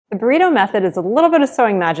The burrito method is a little bit of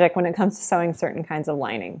sewing magic when it comes to sewing certain kinds of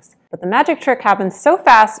linings. But the magic trick happens so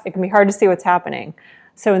fast it can be hard to see what's happening.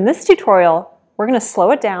 So in this tutorial, we're going to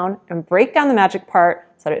slow it down and break down the magic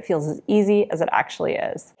part so that it feels as easy as it actually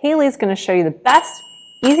is. Haley's going to show you the best,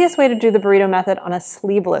 easiest way to do the burrito method on a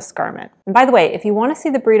sleeveless garment. And by the way, if you want to see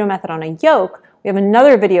the burrito method on a yoke, we have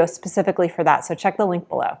another video specifically for that, so check the link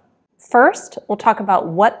below. First, we'll talk about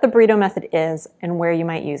what the burrito method is and where you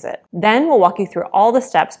might use it. Then we'll walk you through all the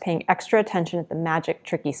steps, paying extra attention at the magic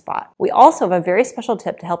tricky spot. We also have a very special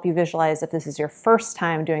tip to help you visualize if this is your first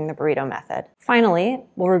time doing the burrito method. Finally,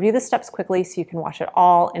 we'll review the steps quickly so you can watch it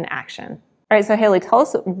all in action. All right, so Haley, tell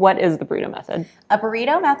us, what is the burrito method? A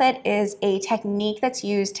burrito method is a technique that's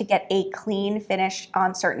used to get a clean finish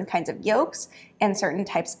on certain kinds of yokes and certain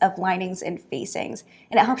types of linings and facings.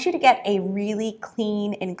 And it helps you to get a really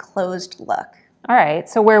clean, enclosed look. All right,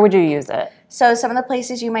 so where would you use it? So some of the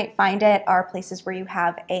places you might find it are places where you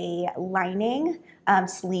have a lining,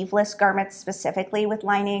 sleeveless garments specifically with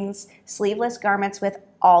linings, sleeveless garments with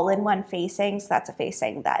all-in-one facings. That's a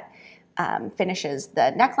facing that finishes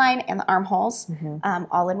the neckline and the armholes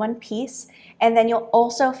all in one piece. And then you'll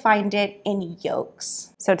also find it in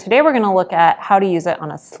yokes. So today we're going to look at how to use it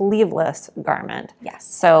on a sleeveless garment. Yes.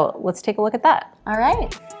 So let's take a look at that. All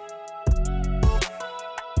right.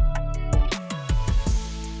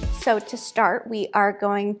 So to start, we are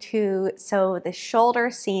going to sew the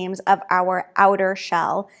shoulder seams of our outer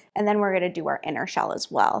shell, and then we're going to do our inner shell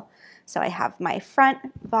as well. So I have my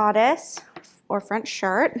front bodice or front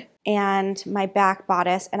shirt and my back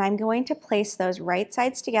bodice, and I'm going to place those right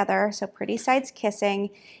sides together, so pretty sides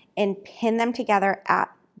kissing, and pin them together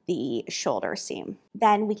at the shoulder seam.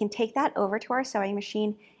 Then we can take that over to our sewing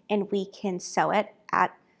machine and we can sew it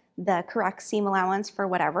at the correct seam allowance for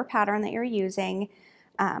whatever pattern that you're using.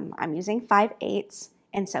 I'm using 5/8,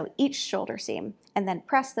 and so each shoulder seam, and then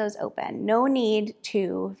press those open. No need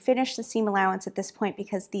to finish the seam allowance at this point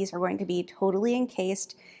because these are going to be totally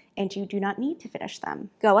encased and you do not need to finish them.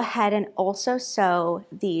 Go ahead and also sew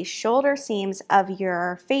the shoulder seams of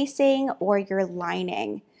your facing or your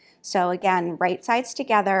lining. So again, right sides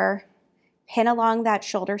together, pin along that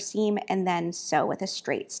shoulder seam, and then sew with a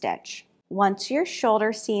straight stitch. Once your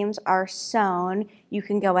shoulder seams are sewn, you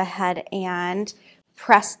can go ahead and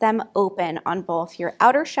press them open on both your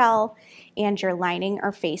outer shell and your lining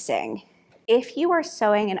or facing. If you are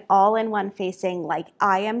sewing an all-in-one facing like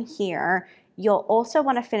I am here, you'll also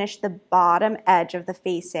want to finish the bottom edge of the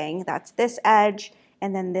facing. That's this edge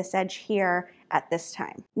and then this edge here at this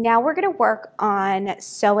time. Now we're going to work on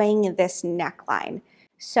sewing this neckline.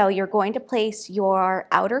 So you're going to place your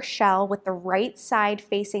outer shell with the right side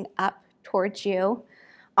facing up towards you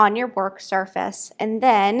on your work surface, and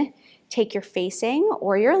then take your facing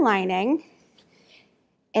or your lining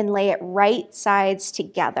and lay it right sides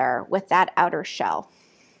together with that outer shell.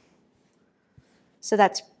 So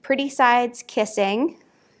that's pretty sides kissing.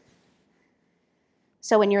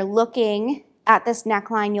 So when you're looking at this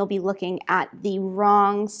neckline, you'll be looking at the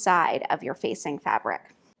wrong side of your facing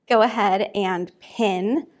fabric. Go ahead and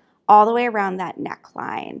pin all the way around that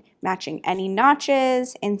neckline, matching any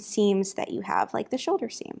notches and seams that you have, like the shoulder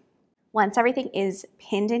seam. Once everything is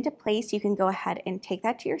pinned into place, you can go ahead and take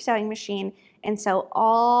that to your sewing machine and sew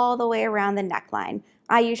all the way around the neckline.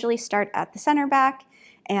 I usually start at the center back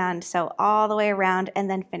and sew all the way around and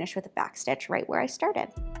then finish with a back stitch right where I started.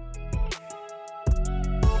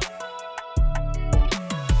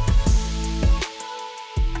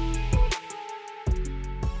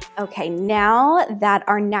 Okay, now that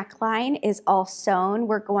our neckline is all sewn,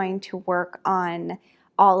 we're going to work on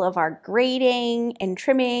all of our grading and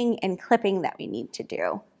trimming and clipping that we need to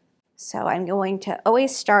do. So I'm going to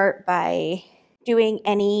always start by doing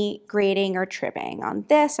any grading or trimming. On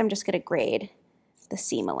this, I'm just going to grade the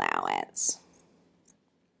seam allowance.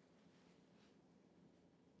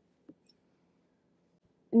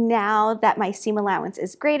 Now that my seam allowance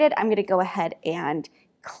is graded, I'm going to go ahead and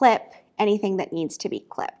clip anything that needs to be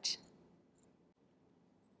clipped.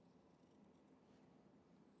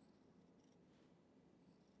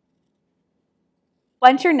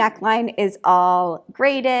 Once your neckline is all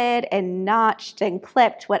graded and notched and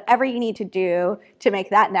clipped, whatever you need to do to make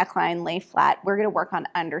that neckline lay flat, we're going to work on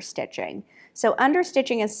understitching. So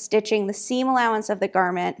understitching is stitching the seam allowance of the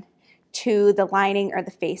garment to the lining or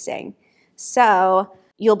the facing. So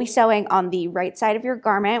you'll be sewing on the right side of your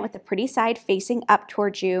garment with the pretty side facing up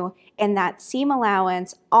towards you, and that seam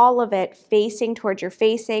allowance, all of it facing towards your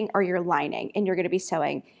facing or your lining, and you're going to be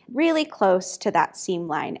sewing really close to that seam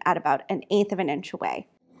line at about 1/8 of an inch away.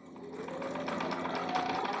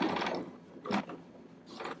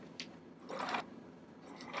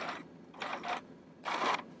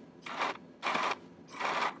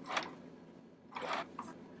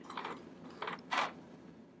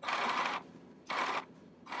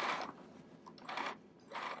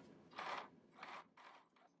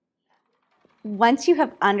 Once you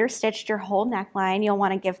have understitched your whole neckline, you'll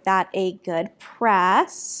want to give that a good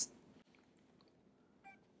press.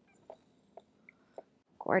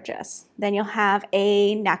 Gorgeous. Then you'll have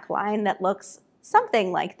a neckline that looks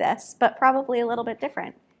something like this, but probably a little bit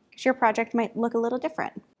different because your project might look a little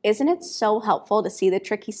different. Isn't it so helpful to see the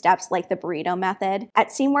tricky steps like the burrito method?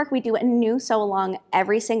 At Seamwork, we do a new sew along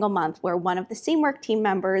every single month where one of the Seamwork team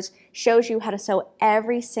members shows you how to sew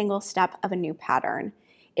every single step of a new pattern.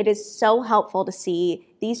 It is so helpful to see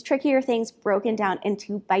these trickier things broken down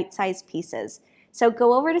into bite-sized pieces. So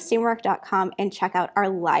go over to seamwork.com and check out our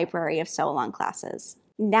library of sew-along classes.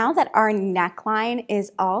 Now that our neckline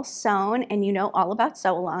is all sewn and you know all about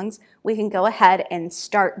sew-alongs, we can go ahead and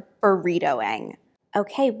start burritoing.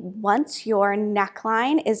 Okay, once your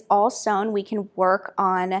neckline is all sewn, we can work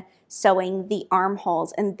on sewing the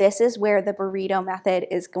armholes, and this is where the burrito method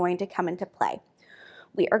is going to come into play.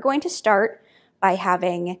 We are going to start by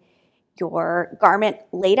having your garment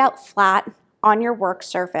laid out flat on your work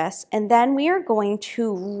surface, and then we are going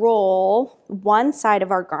to roll one side of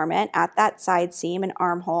our garment at that side seam and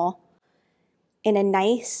armhole in a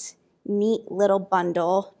nice, neat little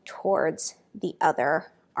bundle towards the other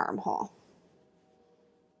armhole.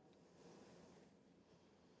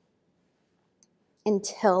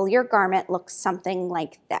 Until your garment looks something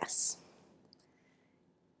like this.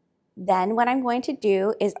 Then what I'm going to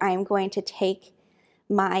do is I'm going to take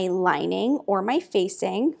my lining or my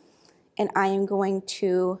facing and I am going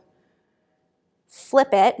to flip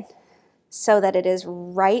it so that it is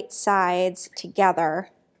right sides together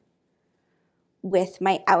with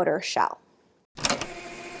my outer shell.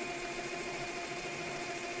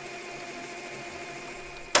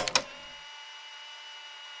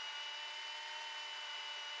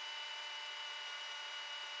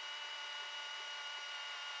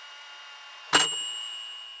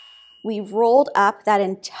 We've rolled up that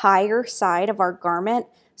entire side of our garment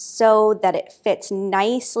so that it fits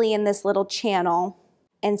nicely in this little channel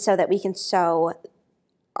and so that we can sew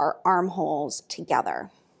our armholes together.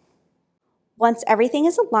 Once everything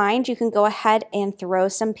is aligned, you can go ahead and throw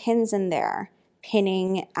some pins in there,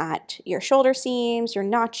 pinning at your shoulder seams, your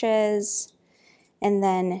notches, and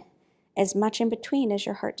then as much in between as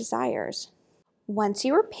your heart desires. Once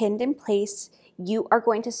you are pinned in place, you are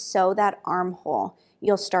going to sew that armhole.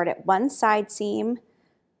 You'll start at one side seam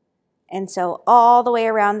and sew all the way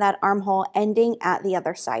around that armhole, ending at the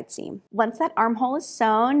other side seam. Once that armhole is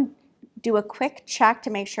sewn, do a quick check to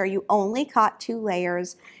make sure you only caught 2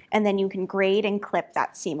 layers, and then you can grade and clip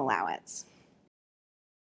that seam allowance.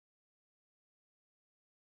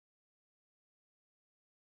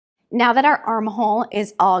 Now that our armhole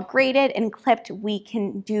is all graded and clipped, we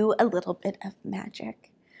can do a little bit of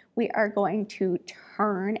magic. We are going to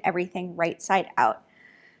turn everything right side out.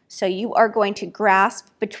 So you are going to grasp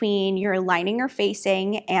between your lining or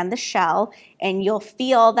facing and the shell, and you'll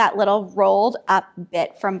feel that little rolled up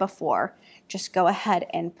bit from before. Just go ahead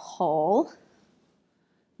and pull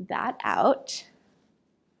that out.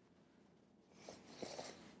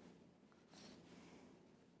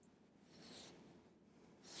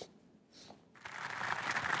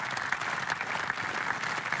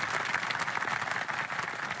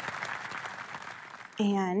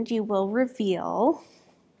 And you will reveal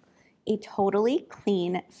a totally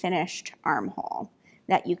clean, finished armhole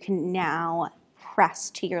that you can now press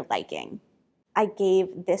to your liking. I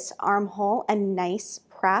gave this armhole a nice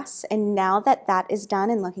press, and now that that is done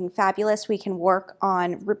and looking fabulous, we can work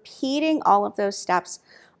on repeating all of those steps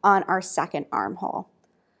on our second armhole.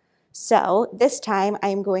 So this time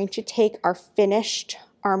I'm going to take our finished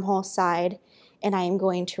armhole side and I am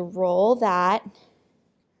going to roll that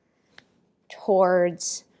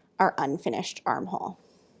towards our unfinished armhole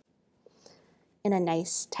in a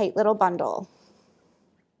nice tight little bundle.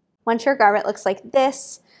 Once your garment looks like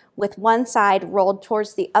this, with one side rolled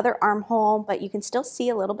towards the other armhole, but you can still see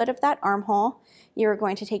a little bit of that armhole, you're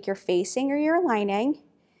going to take your facing or your lining,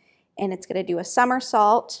 and it's going to do a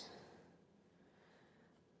somersault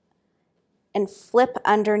and flip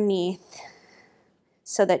underneath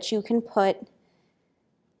so that you can put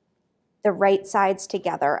the right sides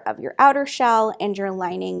together of your outer shell and your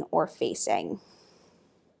lining or facing.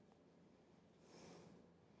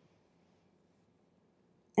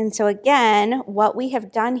 And so again, what we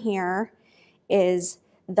have done here is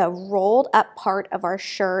the rolled up part of our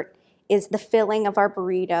shirt is the filling of our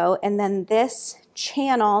burrito, and then this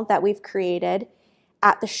channel that we've created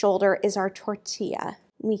at the shoulder is our tortilla.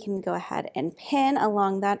 We can go ahead and pin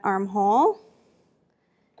along that armhole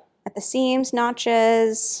at the seams,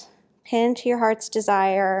 notches, pin to your heart's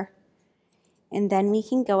desire, and then we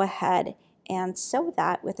can go ahead and sew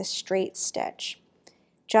that with a straight stitch.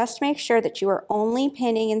 Just make sure that you are only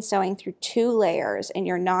pinning and sewing through 2 layers and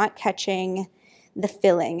you're not catching the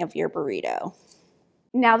filling of your burrito.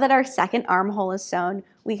 Now that our second armhole is sewn,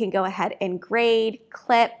 we can go ahead and grade,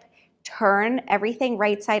 clip, turn everything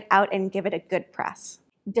right side out and give it a good press.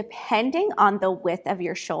 Depending on the width of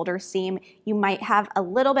your shoulder seam, you might have a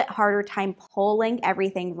little bit harder time pulling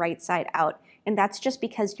everything right side out. And that's just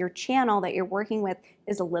because your channel that you're working with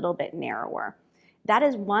is a little bit narrower. That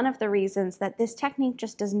is one of the reasons that this technique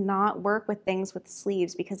just does not work with things with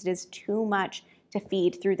sleeves, because it is too much to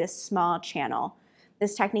feed through this small channel.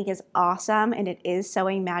 This technique is awesome and it is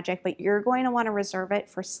sewing magic, but you're going to want to reserve it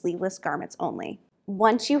for sleeveless garments only.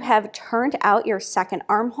 Once you have turned out your second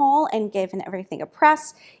armhole and given everything a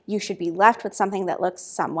press, you should be left with something that looks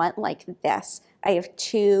somewhat like this. I have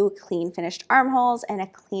 2 clean finished armholes and a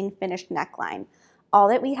clean finished neckline. All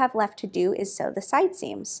that we have left to do is sew the side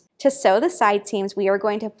seams. To sew the side seams, we are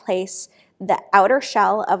going to place the outer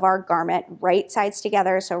shell of our garment right sides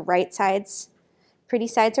together, so right sides, pretty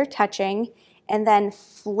sides are touching, and then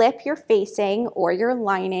flip your facing or your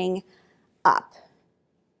lining up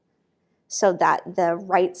so that the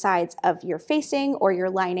right sides of your facing or your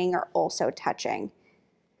lining are also touching.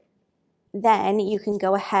 Then you can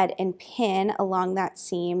go ahead and pin along that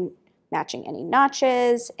seam, matching any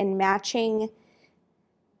notches and matching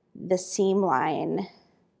the seam line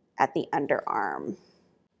at the underarm.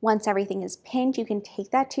 Once everything is pinned, you can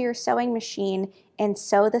take that to your sewing machine and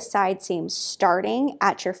sew the side seams, starting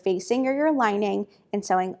at your facing or your lining and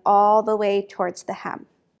sewing all the way towards the hem.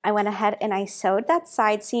 I went ahead and I sewed that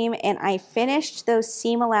side seam and I finished those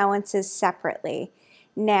seam allowances separately.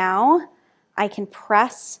 Now I can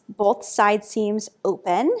press both side seams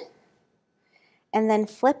open and then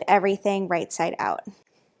flip everything right side out.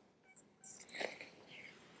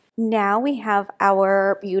 Now we have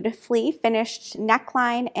our beautifully finished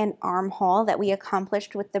neckline and armhole that we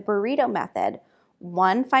accomplished with the burrito method.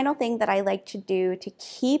 One final thing that I like to do to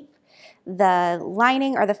keep the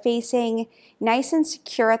lining or the facing nice and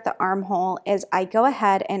secure at the armhole is I go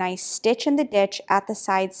ahead and I stitch in the ditch at the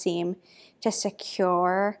side seam to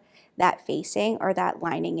secure that facing or that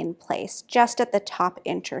lining in place, just at the top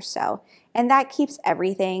inch or so. And that keeps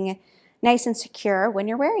everything nice and secure when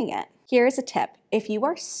you're wearing it. Here's a tip. If you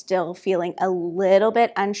are still feeling a little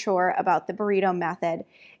bit unsure about the burrito method,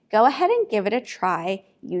 go ahead and give it a try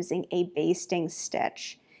using a basting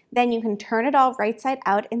stitch. Then you can turn it all right side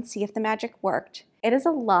out and see if the magic worked. It is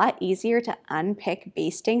a lot easier to unpick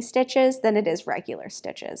basting stitches than it is regular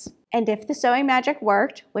stitches. And if the sewing magic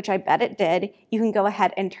worked, which I bet it did, you can go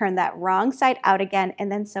ahead and turn that wrong side out again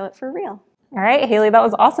and then sew it for real. All right, Haley, that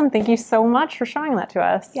was awesome. Thank you so much for showing that to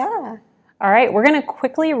us. Yeah. All right, we're gonna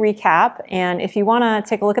quickly recap, and if you wanna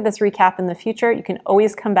take a look at this recap in the future, you can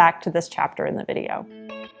always come back to this chapter in the video.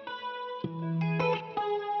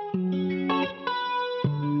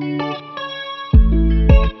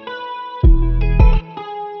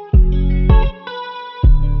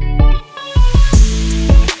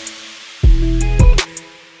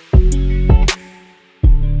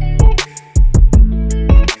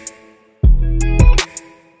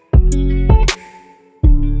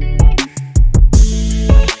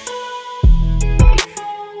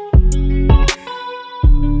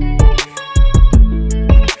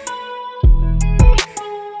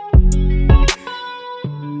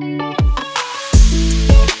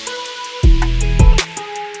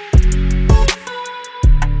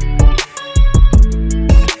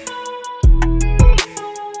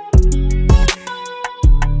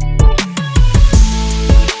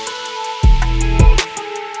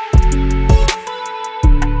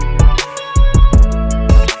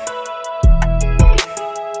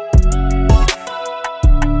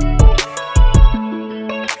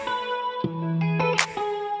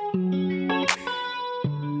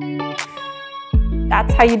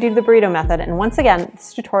 That's how you do the burrito method. And once again,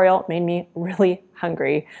 this tutorial made me really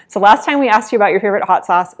hungry. So last time we asked you about your favorite hot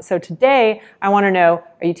sauce. So today I want to know,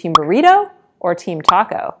 are you team burrito or team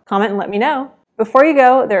taco? Comment and let me know. Before you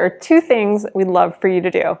go, there are 2 things we'd love for you to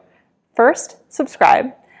do. First,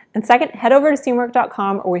 subscribe. And second, head over to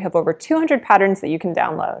seamwork.com where we have over 200 patterns that you can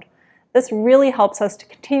download. This really helps us to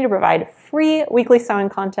continue to provide free weekly sewing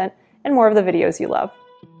content and more of the videos you love.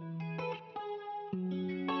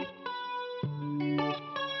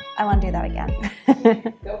 I want to do that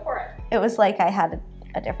again. Go for it. It was like I had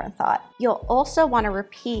a different thought. You'll also want to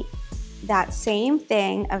repeat that same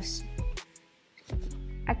thing of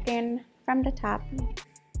again from the top.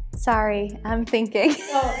 Sorry, I'm thinking.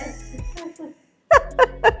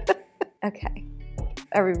 Okay.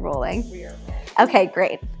 Are we rolling? We are rolling. Okay,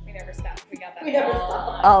 great. We never stop. We got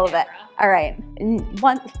that. All of it. All right.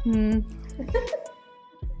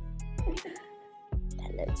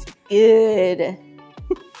 Good.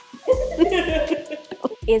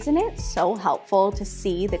 Isn't it so helpful to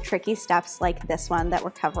see the tricky steps like this one that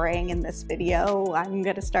we're covering in this video? I'm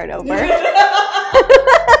gonna start over.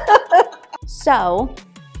 So,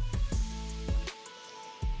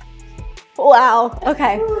 wow,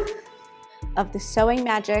 okay. Of the sewing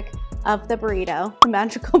magic of the burrito, the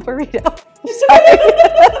magical burrito, sorry.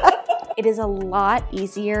 It is a lot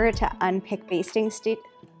easier to unpick basting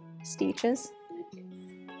stitches.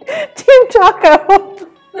 Team Taco.